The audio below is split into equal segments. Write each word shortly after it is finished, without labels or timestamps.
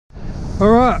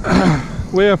Alright,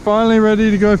 we are finally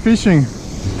ready to go fishing.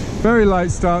 Very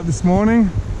late start this morning.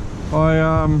 I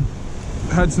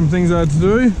had some things I had to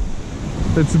do.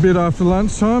 It's a bit after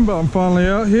lunchtime, but I'm finally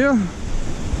out here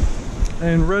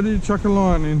and ready to chuck a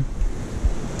line in.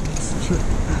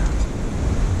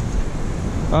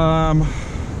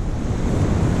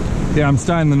 Yeah, I'm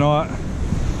staying the night.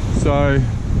 So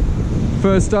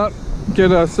first up,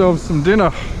 get ourselves some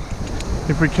dinner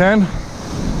if we can.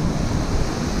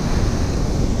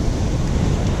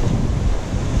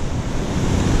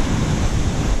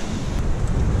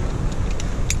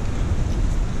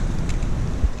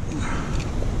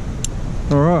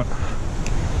 Alright,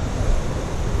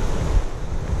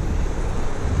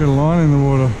 get a line in the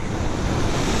water.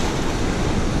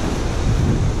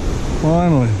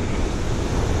 Finally.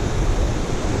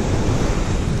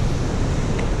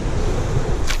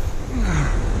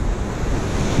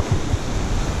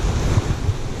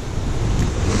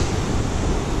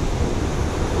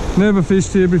 Never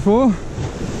fished here before.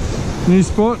 New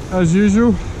spot as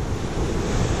usual.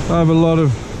 I have a lot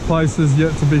of places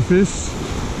yet to be fished,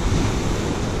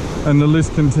 and the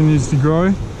list continues to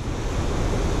grow.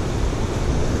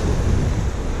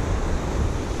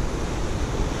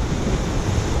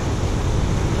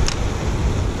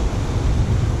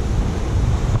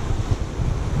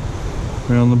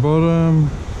 We're on the bottom.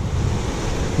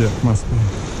 Yeah, must be.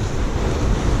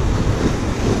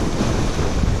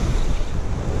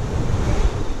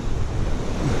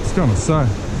 It's gonna say.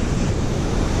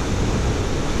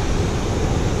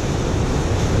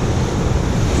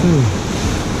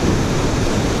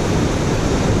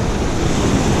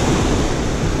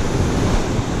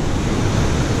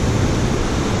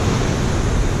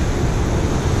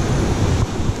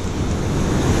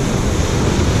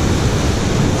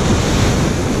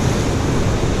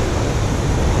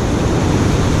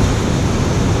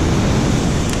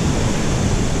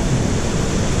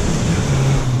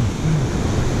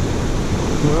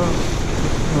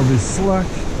 I'll be slack.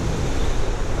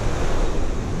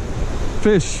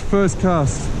 Fish, first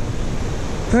cast.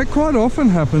 That quite often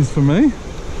happens for me.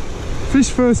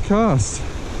 Fish first cast.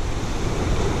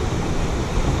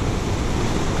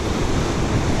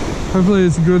 Hopefully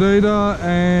it's a good eater,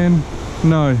 and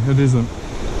no, it isn't.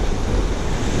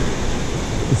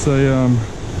 It's a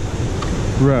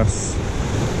wrasse.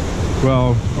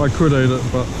 Well, I could eat it,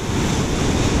 but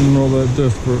I'm not that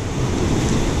desperate.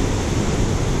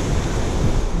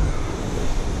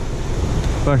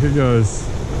 Back it goes.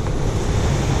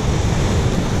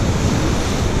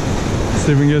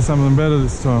 See if we can get something better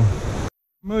this time.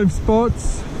 Move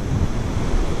spots.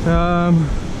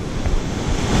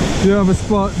 The other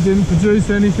spot didn't produce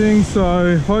anything,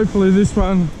 so hopefully this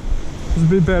one is a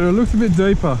bit better. It looks a bit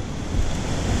deeper.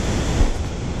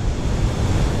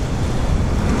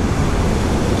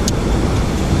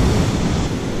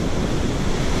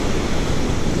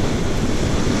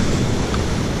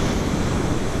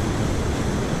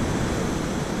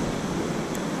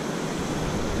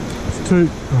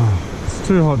 It's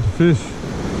too hot to fish.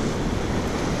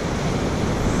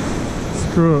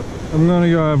 Screw it. I'm gonna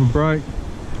go have a break.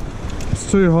 It's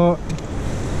too hot.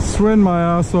 Sweating my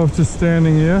ass off just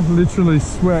standing here. Literally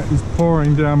sweat is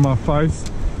pouring down my face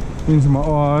into my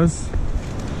eyes.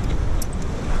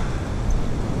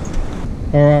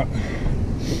 Alright.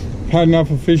 Had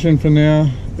enough of fishing for now.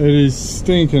 It is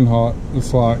stinking hot.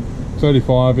 It's like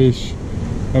 35-ish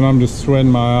and I'm just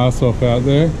sweating my ass off out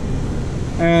there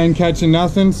and catching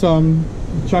nothing, so I'm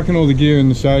chucking all the gear in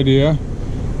the shade here.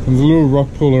 There's a little rock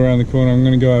pool around the corner. I'm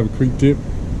going to go have a quick dip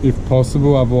if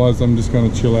possible, otherwise I'm just going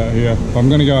to chill out here. I'm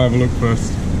going to go have a look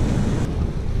first.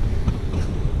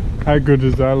 How good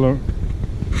does that look?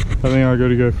 I think I got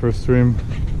to go for a swim.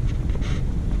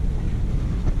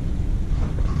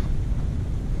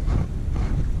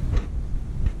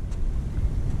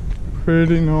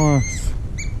 Pretty nice.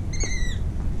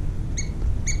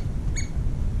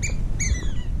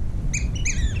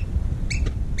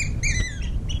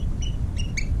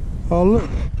 Oh look,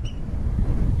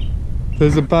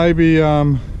 there's a baby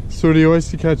sooty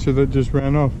oyster catcher that just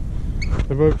ran off.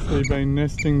 They've obviously been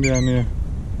nesting down there.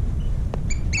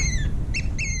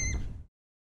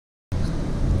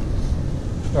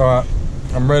 Alright,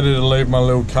 I'm ready to leave my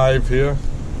little cave here.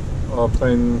 I've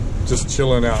been just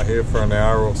chilling out here for an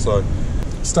hour or so.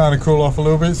 Starting to cool off a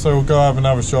little bit, so we'll go have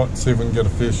another shot and see if we can get a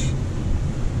fish.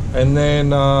 And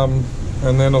then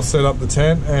I'll set up the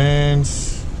tent and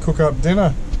cook up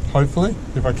dinner. Hopefully,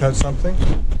 if I catch something.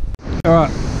 Alright.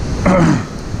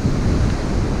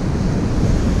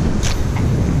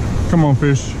 Come on,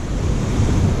 fish.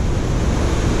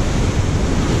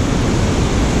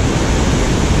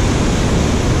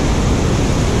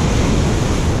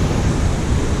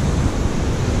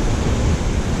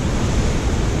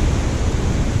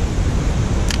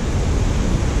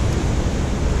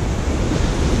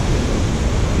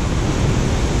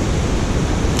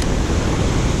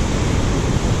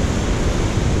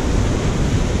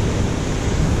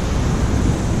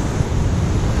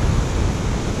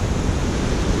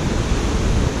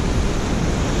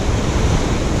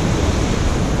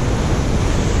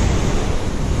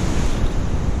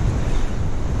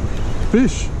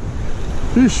 fish.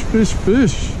 Fish, fish,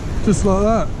 fish. Just like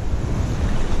that.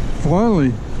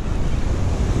 Finally.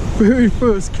 Very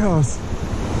first cast.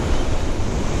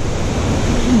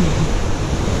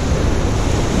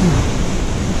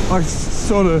 I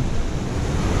sort of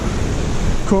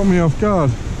caught me off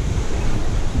guard.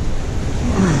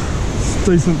 It's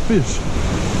decent fish.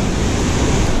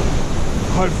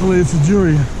 Hopefully it's a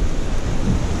jury.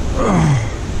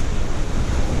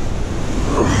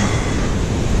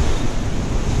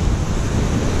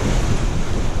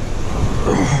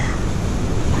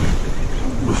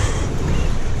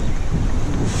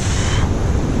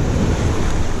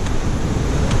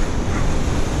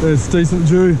 There's decent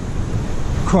Jew,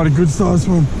 quite a good sized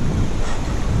one.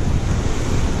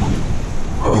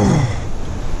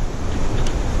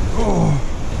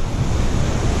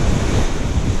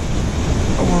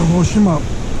 I want to wash him up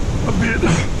a bit.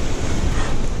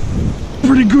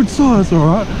 Pretty good size,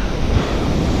 alright.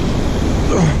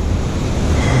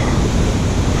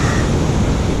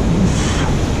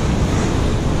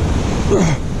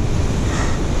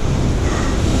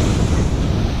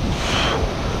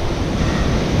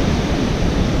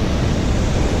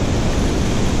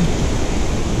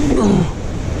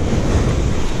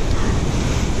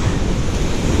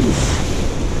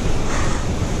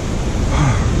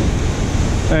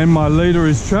 And my leader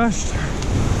is trashed.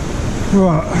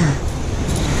 Right.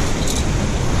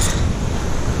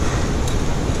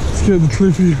 Let's get the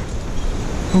Cliffy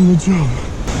on the job.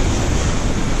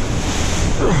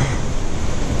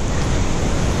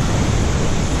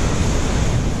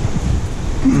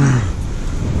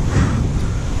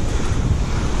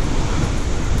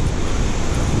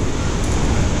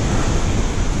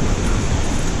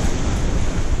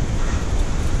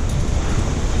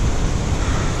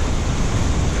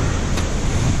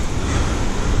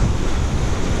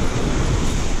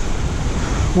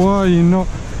 Why are you not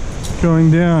going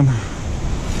down?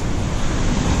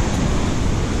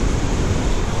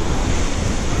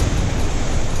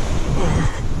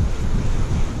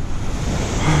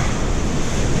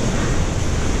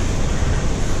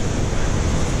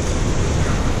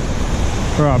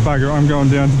 Alright, bugger, I'm going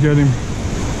down to get him.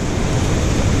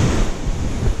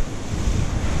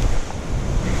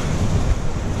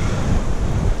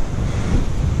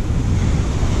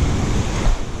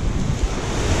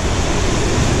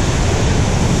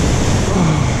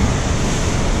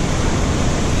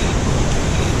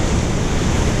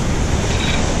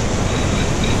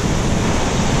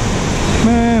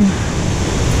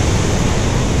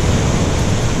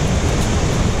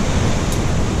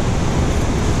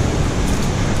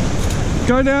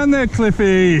 Go down there,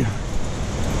 Cliffy.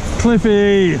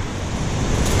 Cliffy.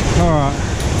 All right.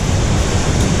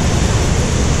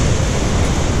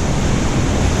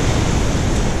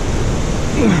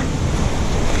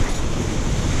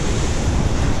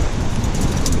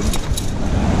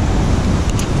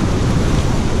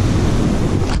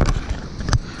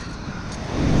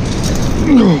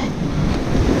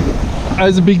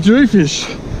 There's a big Dhufish.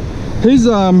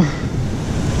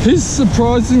 He's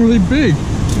surprisingly big.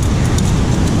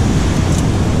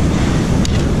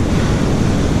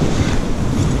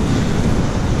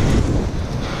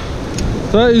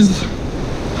 That is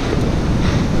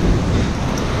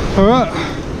all right.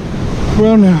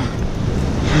 Well now,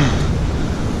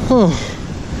 oh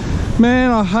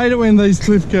man, I hate it when these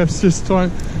cliff gaps just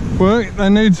don't work. They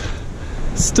need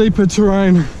steeper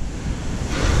terrain.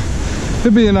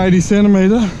 It'd be an 80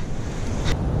 centimetre.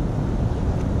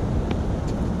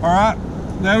 All right,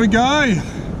 there we go.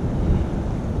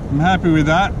 I'm happy with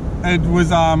that. It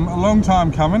was a long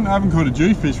time coming. I haven't caught a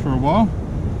Dhufish for a while.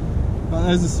 But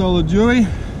there's a solid Dewey.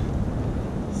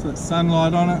 It's got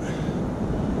sunlight on it.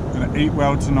 Gonna eat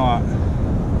well tonight,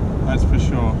 that's for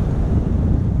sure.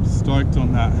 Stoked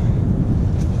on that.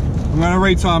 I'm gonna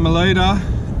retime a leader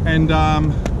and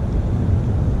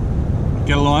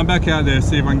get a line back out there,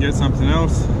 see if I can get something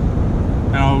else.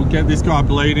 And I'll get this guy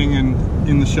bleeding and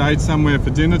in the shade somewhere for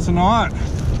dinner tonight.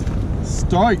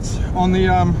 Stoked on the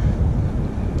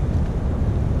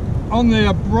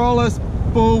Brollis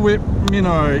bullwhip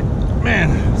minnow.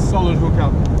 Man, solid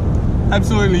hookup.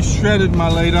 Absolutely shredded my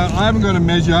leader. I haven't got a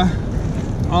measure.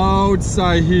 I would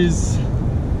say his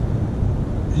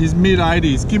mid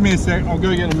 80s. Give me a sec, I'll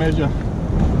go get a measure.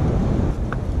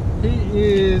 He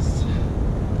is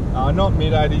not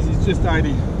mid 80s, he's just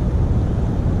 80.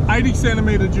 80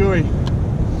 centimetre Dewey.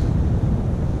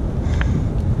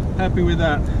 Happy with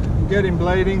that. We'll get him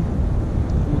bleeding,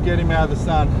 we'll get him out of the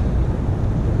sun.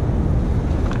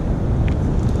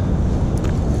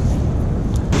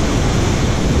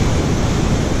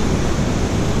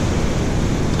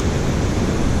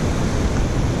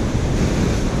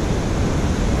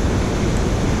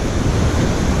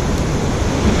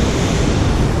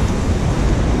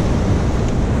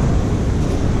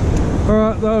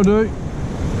 that'll do.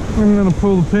 I'm gonna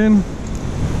pull the pin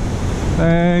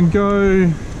and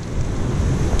go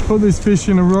put this fish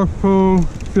in a rock pool,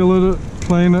 fillet it,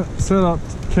 clean it, set up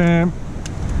camp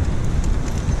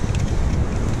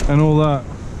and all that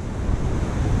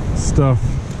stuff.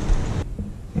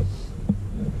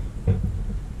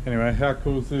 Anyway, how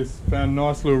cool is this? Found a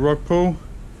nice little rock pool,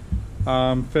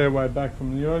 fair way back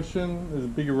from the ocean. There's a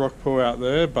bigger rock pool out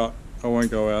there, but I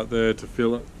won't go out there to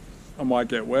fill it. I might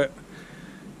get wet.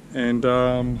 And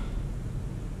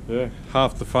yeah,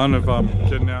 half the fun of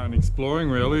getting out and exploring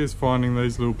really is finding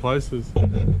these little places.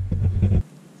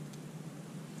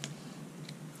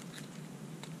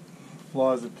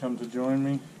 Flies have come to join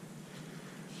me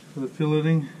for the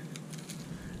filleting.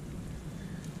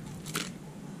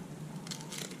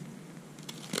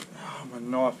 Oh, my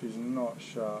knife is not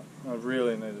sharp. I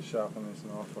really need to sharpen this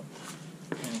knife.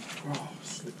 And, oh,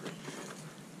 slippery.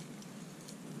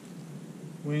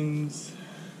 Wings.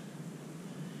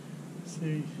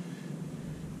 See,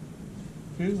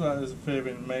 feels like there's a fair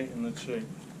bit of meat in the cheek,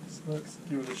 so let's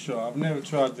give it a shot. I've never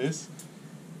tried this.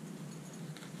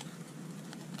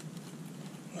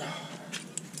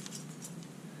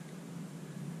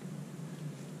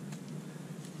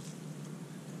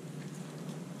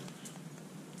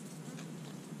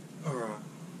 Alright,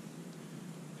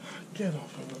 get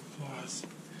off of it, flies.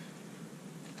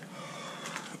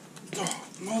 Oh,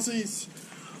 mozzies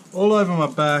all over my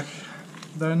back.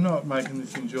 They're not making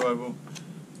this enjoyable.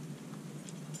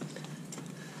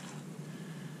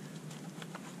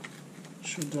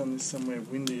 Should have done this somewhere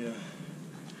windier.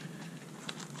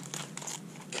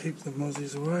 Keep the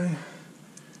mozzies away.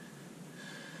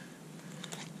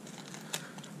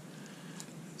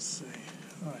 Let's see.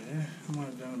 Oh yeah, I might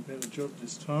have done a better job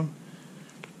this time.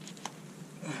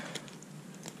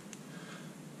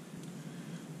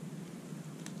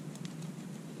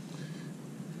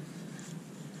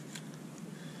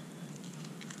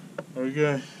 There we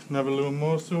go, another little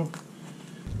morsel.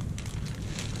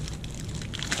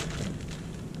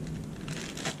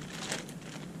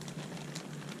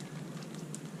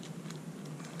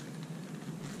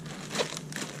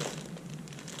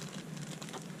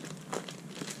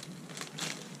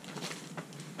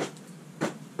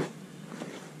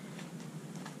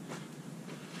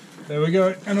 There we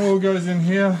go, and all goes in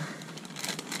here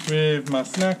with my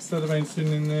snacks that have been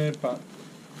sitting in there, but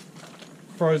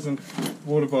frozen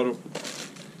water bottle.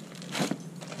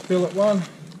 Fillet 1,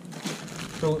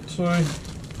 fillet 2,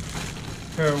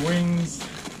 pair of wings,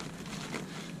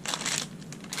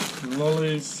 some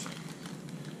lollies,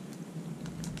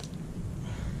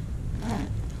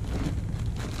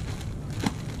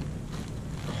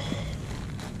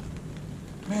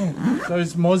 man,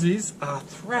 those mozzies are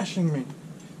thrashing me.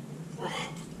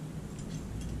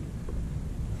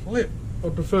 Flip, I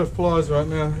prefer flies right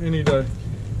now any day.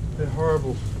 They're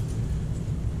horrible.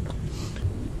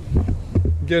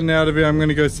 Getting out of here, I'm going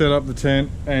to go set up the tent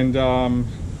and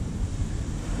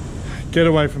get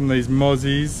away from these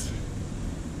mozzies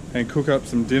and cook up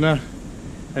some dinner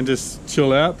and just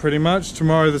chill out pretty much.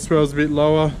 Tomorrow the swell's a bit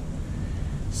lower,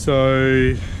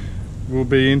 so we'll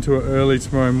be into it early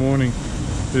tomorrow morning.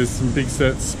 There's some big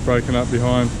sets breaking up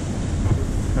behind.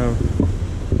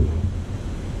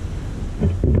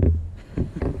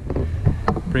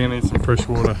 Bringing in some fresh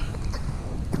water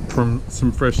from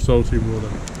some fresh salty water.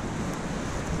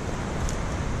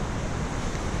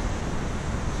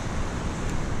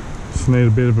 Just need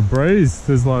a bit of a breeze.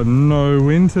 There's like no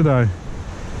wind today,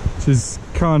 which is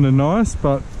kind of nice,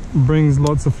 but brings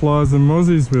lots of flies and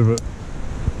mozzies with it.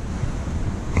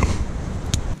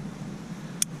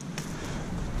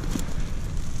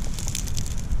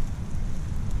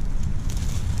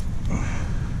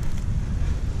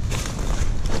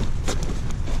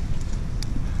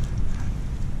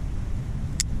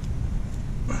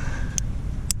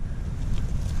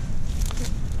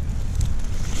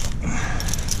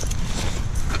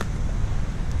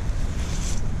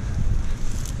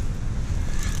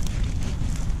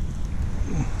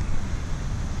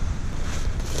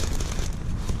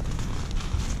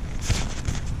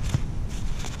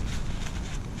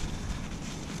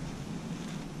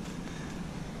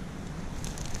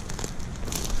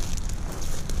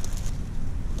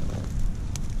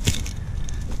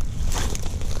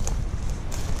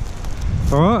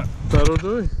 Alright, that'll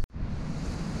do.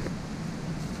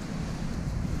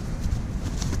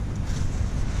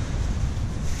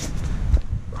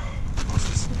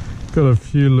 Got a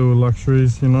few little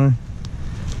luxuries, you know.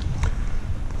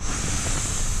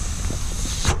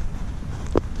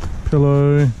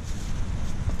 Pillow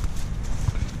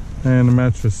and a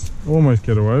mattress. Almost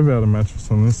get away without a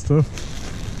mattress on this stuff.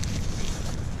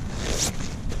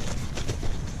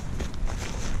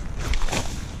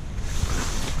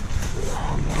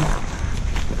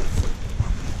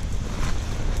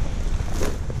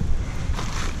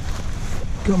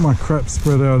 Got my crap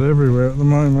spread out everywhere at the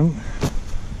moment.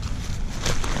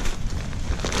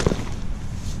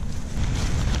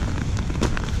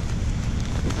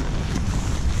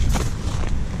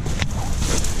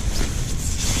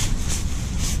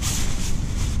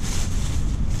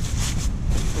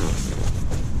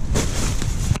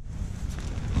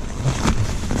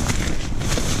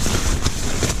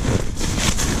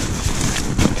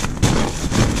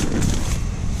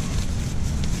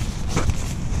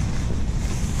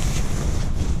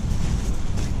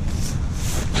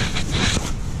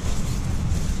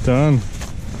 Done.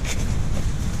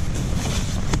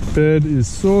 Bed is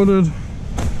sorted.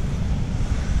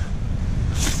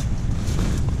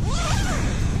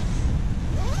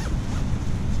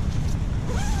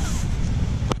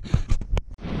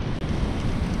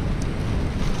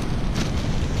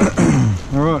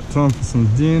 Alright, time for some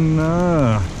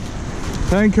dinner.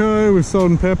 Panko with salt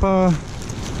and pepper.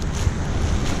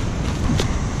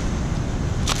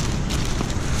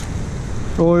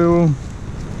 Oil.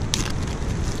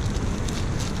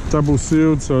 Double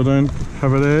sealed so I don't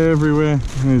have it everywhere.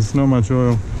 There's not much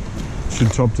oil.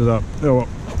 Should topped it up. Oh well,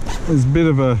 it's a bit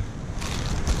of a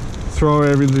throw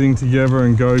everything together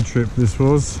and go trip this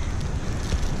was.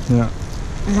 Now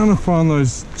I'm gonna find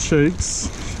those cheeks.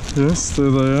 Yes,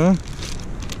 there they are.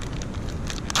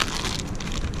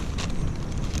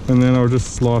 And then I'll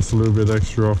just slice a little bit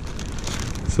extra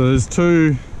off. So there's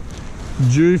 2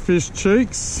 Dhufish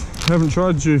cheeks. I haven't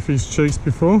tried Dhufish cheeks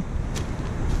before,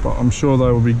 but I'm sure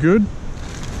they will be good.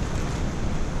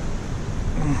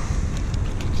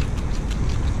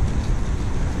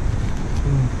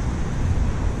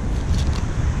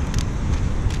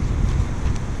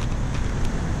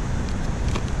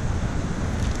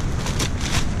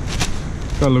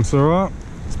 That looks alright.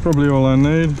 It's probably all I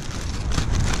need.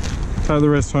 Take the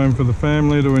rest home for the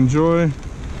family to enjoy.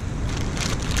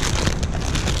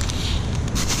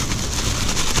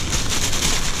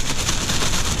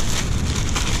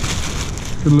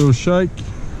 Good little shake.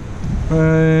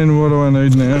 And what do I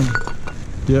need now?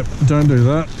 Yep, don't do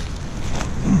that.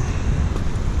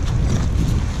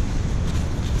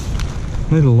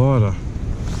 Need a lighter.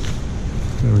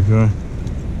 There we go.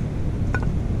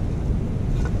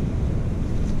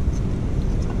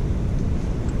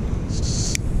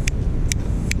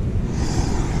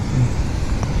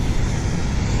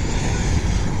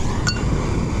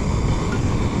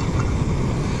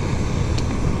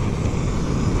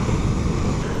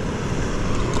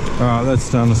 Alright, that's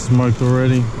starting to smoke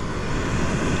already.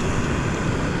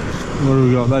 What do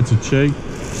we got? That's a cheek.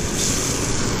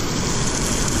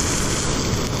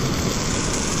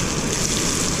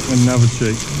 Another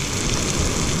cheek.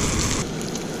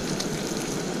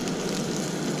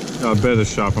 I better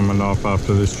sharpen my knife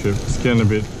after this trip. It's getting a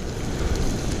bit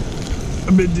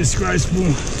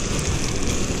disgraceful.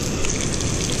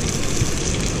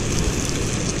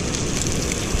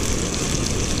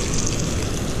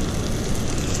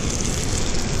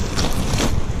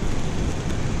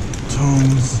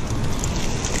 Tongs.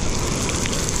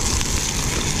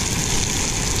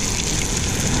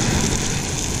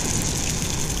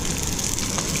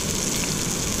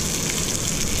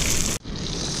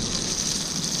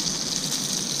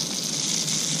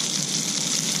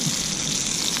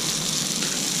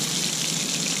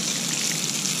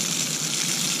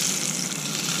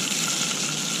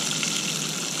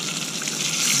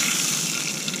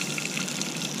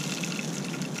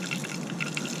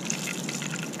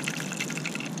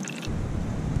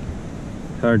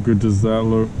 How good does that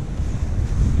look?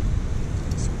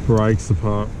 This breaks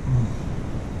apart.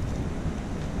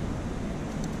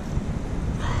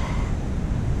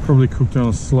 Probably cooked on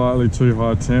a slightly too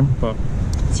high temp, but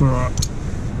it's alright.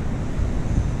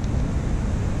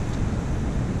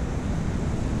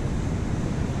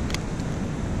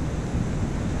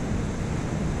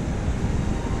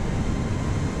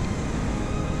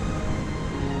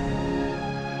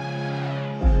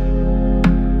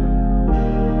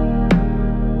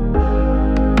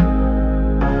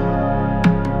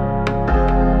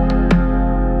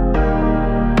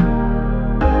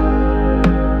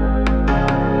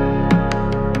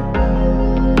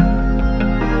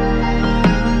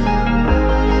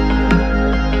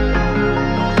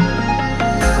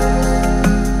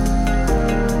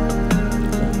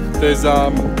 There's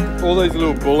all these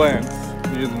little bull ants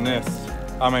near the nest.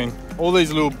 I mean, all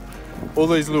these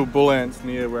little bull ants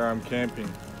near where I'm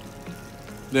camping.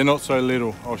 They're not so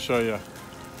little. I'll show you.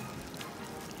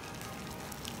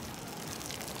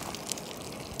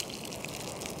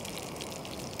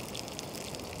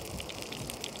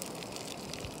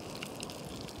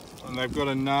 And they've got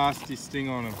a nasty sting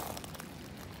on them.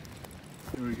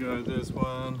 Here we go. There's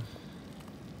one.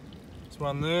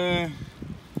 one there.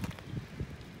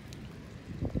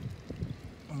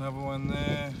 Another one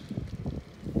there.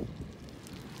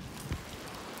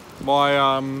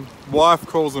 My wife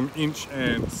calls them inch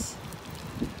ants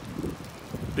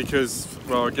because,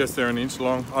 well, I guess they're an inch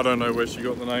long. I don't know where she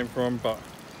got the name from, but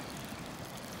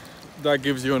that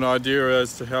gives you an idea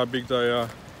as to how big they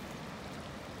are.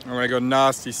 And they got a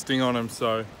nasty sting on them,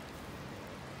 so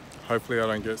hopefully I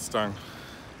don't get stung.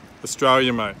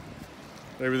 Australia, mate.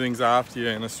 Everything's after you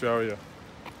in Australia.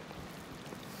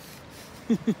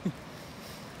 That's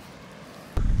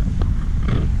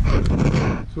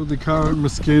what the current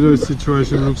mosquito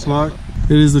situation looks like.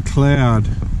 It is a cloud.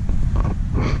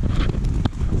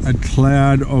 A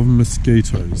cloud of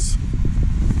mosquitoes.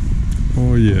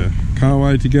 Oh yeah. Can't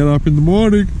wait to get up in the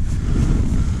morning.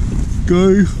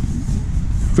 Go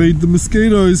feed the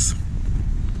mosquitoes.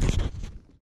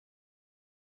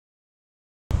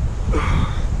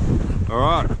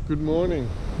 Alright, good morning.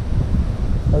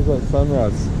 How's that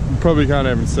sunrise? You probably can't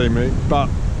even see me, but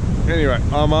anyway,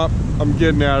 I'm up. I'm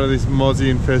getting out of this mozzie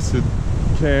infested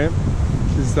camp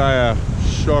because they are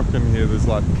shocking here. There's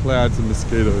like clouds of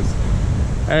mosquitoes.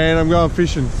 And I'm going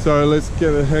fishing, so let's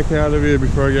get the heck out of here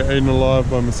before I get eaten alive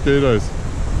by mosquitoes.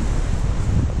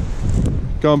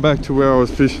 Going back to where I was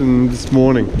fishing this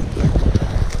morning.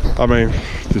 Going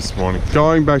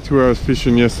back to where I was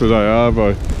fishing yesterday,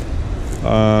 Arvo.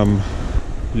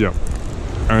 Yeah.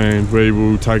 And we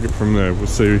will take it from there. We'll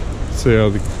see how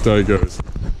the day goes.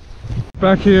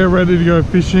 Back here, ready to go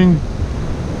fishing.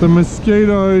 The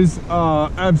mosquitoes are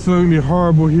absolutely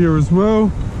horrible here as well,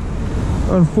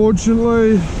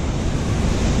 unfortunately,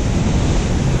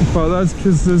 but that's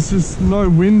because there's just no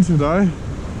wind today.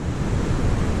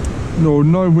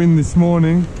 No wind this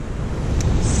morning,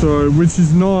 so which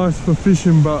is nice for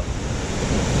fishing, but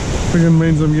freaking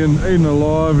means I'm getting eaten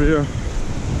alive here.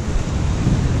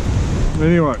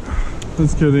 Anyway,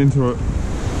 let's get into it.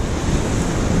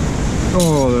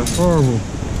 Oh, they're horrible.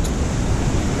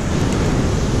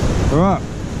 Alright,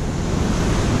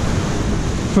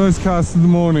 first cast of the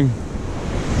morning.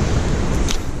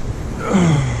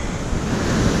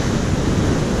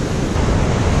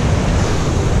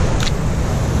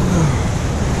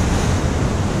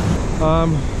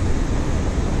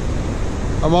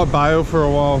 I might bail for a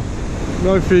while.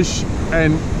 No fish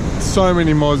and so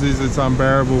many mozzies, it's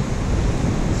unbearable.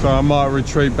 So I might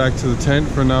retreat back to the tent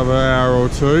for another hour or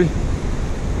two.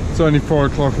 It's only 4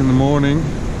 o'clock in the morning,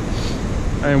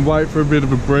 and wait for a bit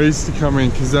of a breeze to come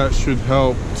in, because that should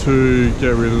help to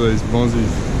get rid of these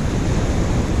mozzies.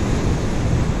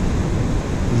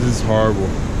 This is horrible.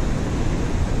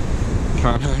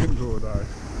 Can't handle it though.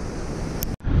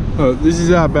 Look, this is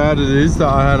how bad it is that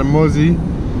I had a mozzie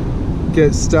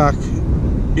get stuck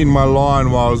in my line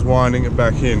while I was winding it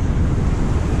back in.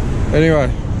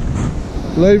 Anyway,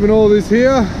 leaving all this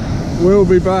here, we'll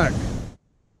be back.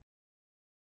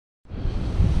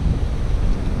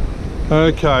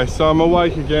 Okay, so I'm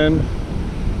awake again.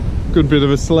 Good bit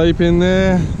of a sleep in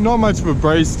there. Not much of a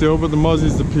breeze still, but the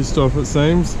mozzies are pissed off, it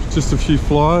seems. Just a few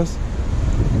flies,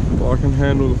 but I can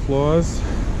handle the flies.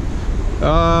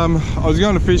 I was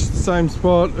going to fish the same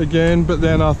spot again, but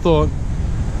then I thought,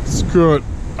 screw it,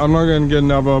 I'm not going to get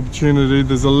another opportunity.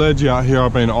 There's a ledge out here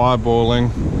I've been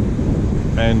eyeballing,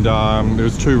 and it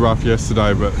was too rough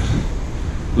yesterday, but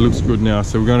it looks good now,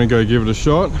 so we're going to go give it a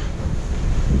shot.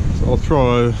 So I'll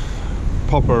throw a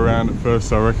popper around it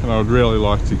first, I reckon. I'd really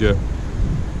like to get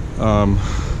I'm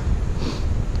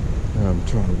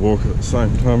trying to walk at the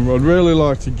same time. I'd really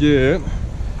like to get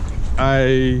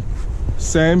a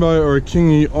sambo or a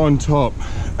kingy on top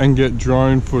and get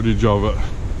drone footage of it.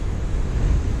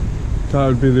 That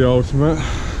would be the ultimate,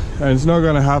 and it's not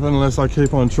going to happen unless I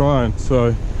keep on trying,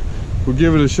 so we'll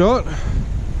give it a shot,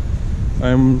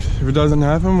 and if it doesn't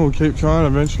happen, we'll keep trying.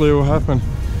 Eventually it will happen.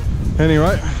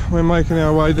 Anyway, we're making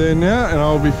our way there now, and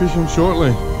I'll be fishing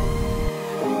shortly.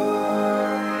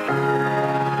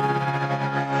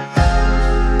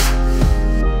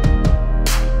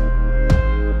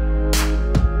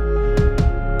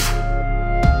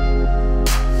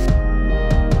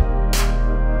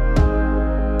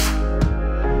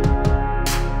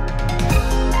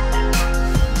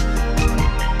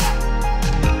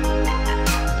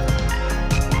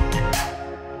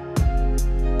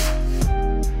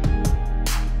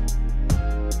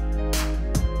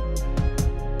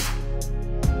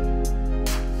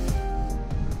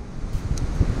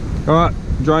 Alright,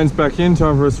 drone's back in,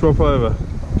 time for a swap over.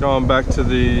 Going back to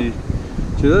the,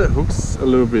 see that hook's a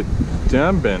little bit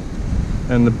down bent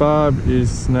and the barb is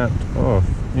snapped off.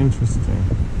 Interesting.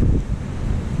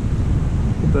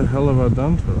 What the hell have I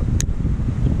done to it?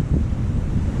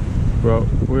 Well,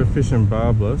 we're fishing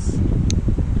barbless. It's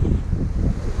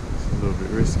a little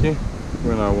bit risky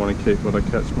when I want to keep what I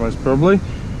catch most probably.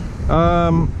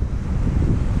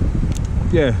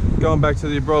 Yeah, going back to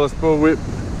the Abrolhos bullwhip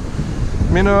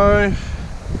minnow,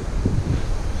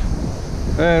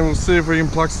 and we'll see if we can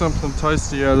pluck something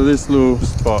tasty out of this little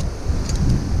spot.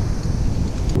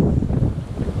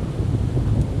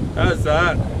 How's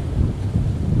that?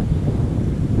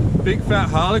 Big fat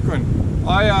harlequin.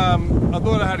 I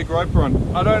thought I had a groper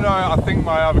on. I don't know, I think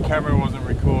my other camera wasn't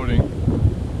recording.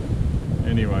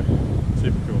 Anyway,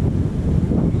 typical.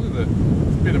 Look at that,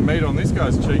 there's a bit of meat on this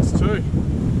guy's cheeks too.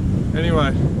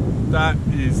 Anyway, that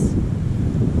is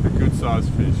a good sized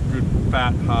fish, good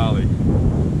fat Harley.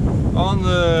 On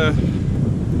the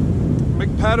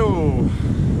McPaddle,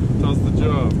 does the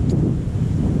job.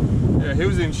 Yeah, he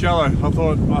was in shallow. I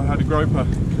thought I had a groper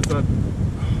because I'd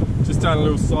just done a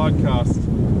little side cast.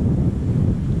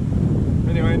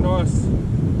 Anyway, nice.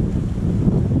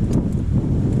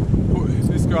 Put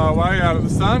this guy away out of the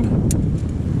sun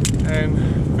and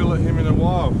fillet him in a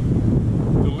while.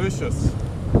 Delicious.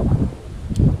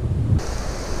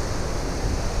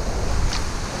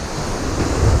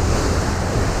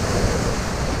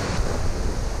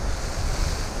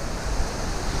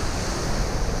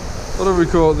 What have we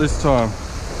caught this time?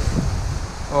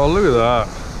 Oh, look at that.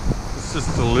 It's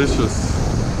just delicious.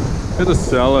 Bit of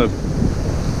salad.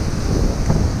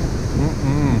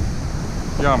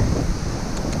 Yum.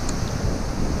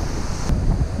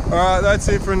 Alright, that's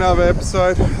it for another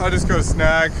episode. I just got a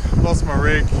snag, lost my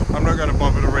rig. I'm not going to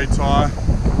bother to retie. So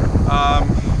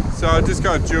I just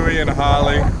got a Dewey and a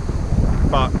Harley,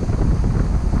 but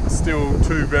still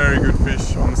two very good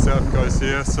fish on the south coast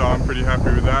here, so I'm pretty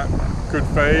happy with that. Good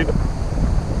feed.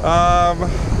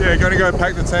 Yeah, going to go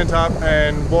pack the tent up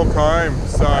and walk home.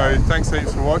 So thanks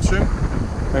heaps for watching,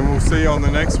 and we'll see you on the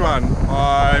next one.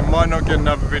 I might not get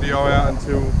another video out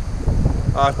until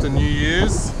after New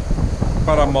Year's,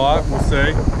 but I might, we'll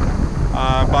see.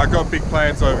 But I got big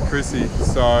plans over Chrissy,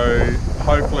 so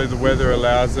hopefully the weather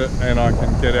allows it and I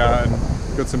can get out, and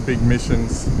got some big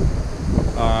missions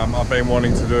I've been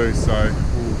wanting to do, so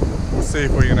we'll see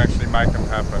if we can actually make them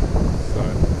happen. So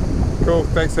cool,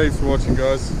 thanks heaps for watching,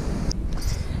 guys.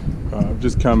 I've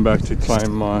just come back to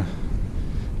claim my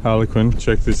harlequin.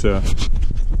 Check this out.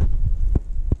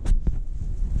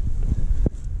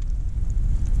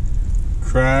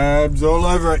 Crabs all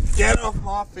over it. Get off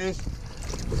my fish.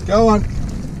 Go on,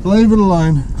 leave it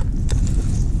alone.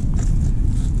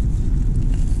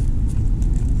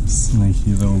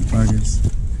 Sneaky little buggers.